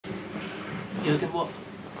Jurgen, what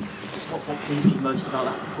pleased you most about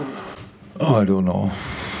that performance? Oh, I don't know.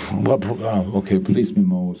 Okay, pleased me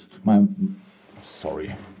most.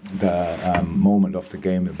 The moment of the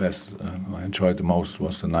game, the best I enjoyed the most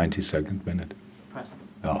was the 92nd minute. Impressive.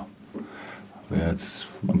 Yeah. I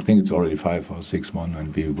think it's already 5 or 6-1,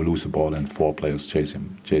 and we will lose the ball, and 4 players chase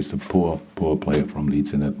a poor player from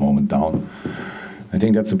Leeds in that moment down. I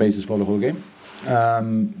think that's the basis for the whole game,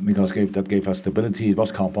 because that gave us stability. It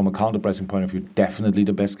was, from a counter-pressing point of view, definitely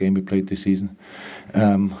the best game we played this season.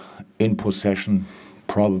 In possession,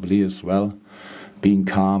 probably as well. Being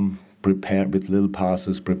calm, prepared with little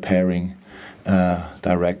passes, preparing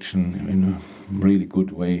direction in a really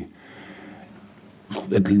good way.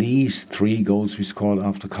 At least 3 goals we scored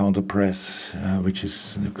after counter press, which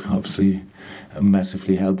is obviously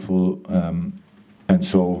massively helpful.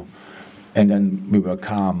 And then we were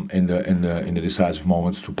calm in the decisive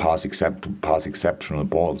moments to pass exceptional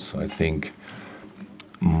balls. I think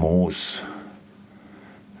Mo's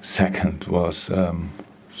second was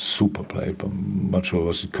super play. But I'm not sure,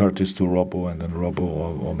 was it Curtis to Robbo, and then Robbo,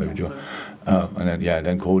 or maybe Joe, and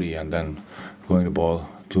then Cody, and then going the ball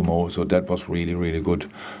to Mo. So that was really, really good.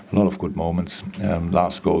 A lot of good moments.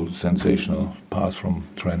 Last goal, sensational pass from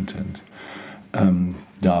Trent, and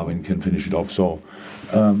Darwin can finish it off. So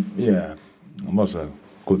yeah, it was a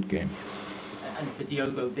good game. And for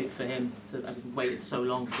Diogo, big for him to have waited so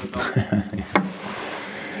long for a goal.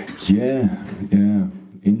 Yeah.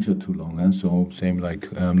 Injured too long, so same like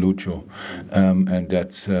Lucho, and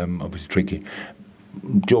that's obviously tricky.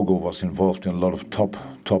 Diogo was involved in a lot of top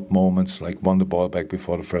moments, like won the ball back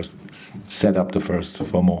before the first, set up the first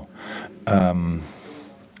for more.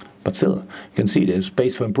 But still, you can see there's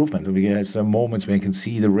space for improvement. There's moments where you can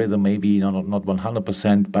see the rhythm, maybe not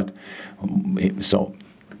 100%, but so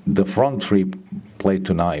the front three played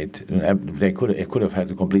tonight. It could have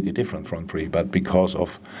had a completely different front three, but because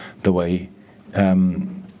of the way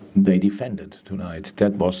they defended tonight,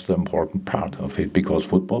 that was the important part of it. Because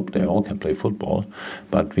football, they all can play football,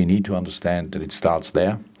 but we need to understand that it starts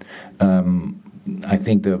there. I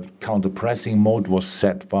think the counter-pressing mode was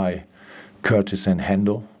set by Curtis and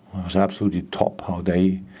Hendo. It was absolutely top how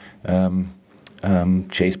they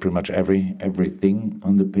chased pretty much everything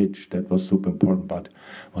on the pitch. That was super important. But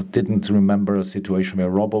I didn't remember a situation where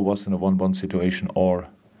Robbo was in a 1-1 situation or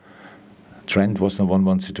Trent was in a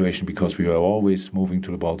 1-1 situation, because we were always moving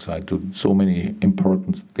to the ball side, to so many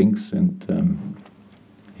important things, and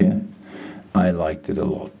yeah, I liked it a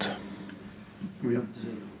lot. Does it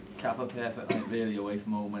cap a perfect, like, really away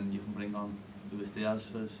from home when you can bring on Luis Diaz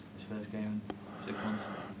for his first game in 6 months?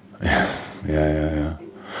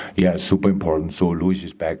 Yeah, super important. So Luis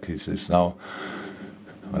is back. He's now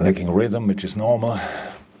lacking rhythm, which is normal.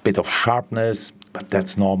 Bit of sharpness, but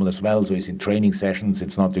that's normal as well. So he's in training sessions.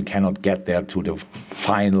 It's not, you cannot get there to the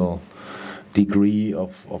final degree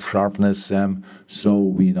of sharpness. So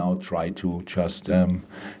we now try to just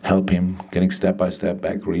help him getting step by step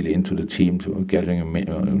back really into the team, to giving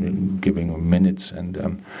him minutes.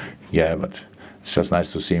 And yeah, but it's just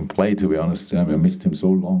nice to see him play, to be honest. I missed him so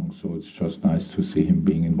long, so it's just nice to see him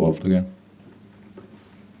being involved again.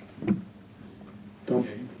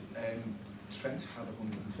 Trent had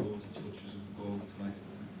 140 touches of the ball tonight.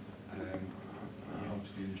 He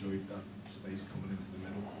obviously enjoyed that space coming into the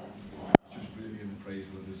middle. Just really an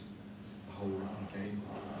appraisal of his whole game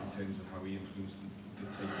in terms of how he influenced and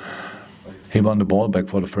dictated. He won the ball back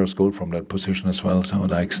for the first goal from that position as well. So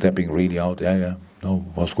like stepping really out. No,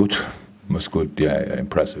 was good. Was good. Yeah,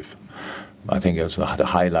 impressive. I think the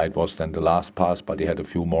highlight was then the last pass, but he had a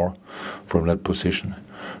few more from that position.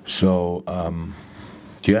 So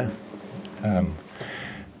yeah.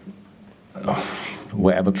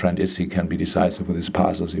 Wherever Trent is, he can be decisive with his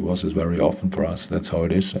passes. He was very often for us. That's how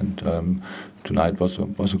it is. And tonight was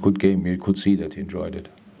a good game. You could see that he enjoyed it.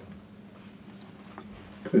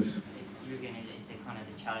 Chris? Jurgen, is the kind of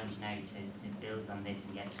the challenge now to build on this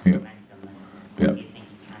and get some momentum? And what do you think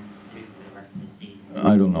you can do for the rest of the season?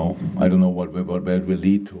 I don't know. I don't know where it will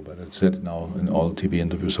lead to, but I've said it now in all TV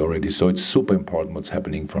interviews already. So it's super important what's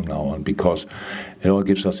happening from now on, because it all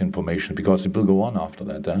gives us information, because it will go on after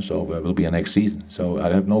that. So there will be a next season. So I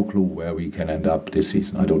have no clue where we can end up this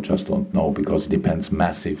season. I just don't know, because it depends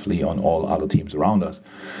massively on all other teams around us.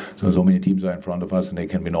 So many teams are in front of us, and they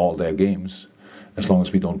can win all their games. As long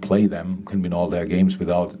as we don't play them, can win all their games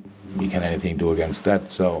without we can anything do against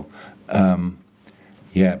that. So.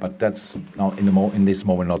 Yeah, but that's now in this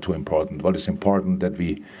moment not too important. What is important that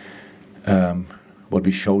what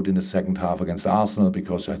we showed in the second half against Arsenal,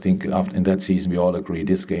 because I think in that season we all agree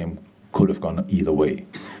this game could have gone either way.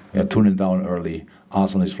 We are 2-0 down early.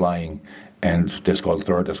 Arsenal is flying, and they scored a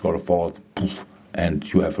third, they scored a fourth, poof,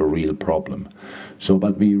 and you have a real problem. So,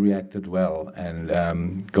 but we reacted well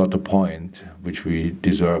and got the point, which we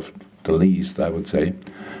deserved the least, I would say.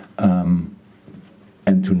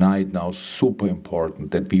 And tonight now, super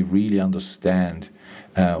important that we really understand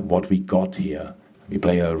what we got here. We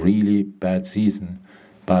play a really bad season,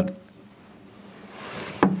 but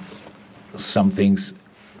some things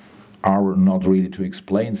are not really to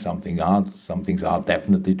explain, some things are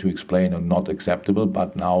definitely to explain and not acceptable,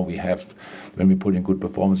 but now we have, when we put in good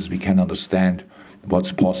performances, we can understand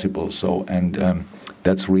what's possible. So, and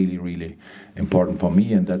that's really, really important for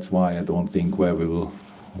me, and that's why I don't think where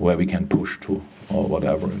we can push to or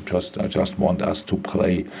whatever. I just want us to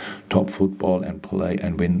play top football and play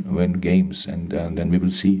and win games, and then we will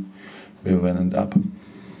see where we will end up.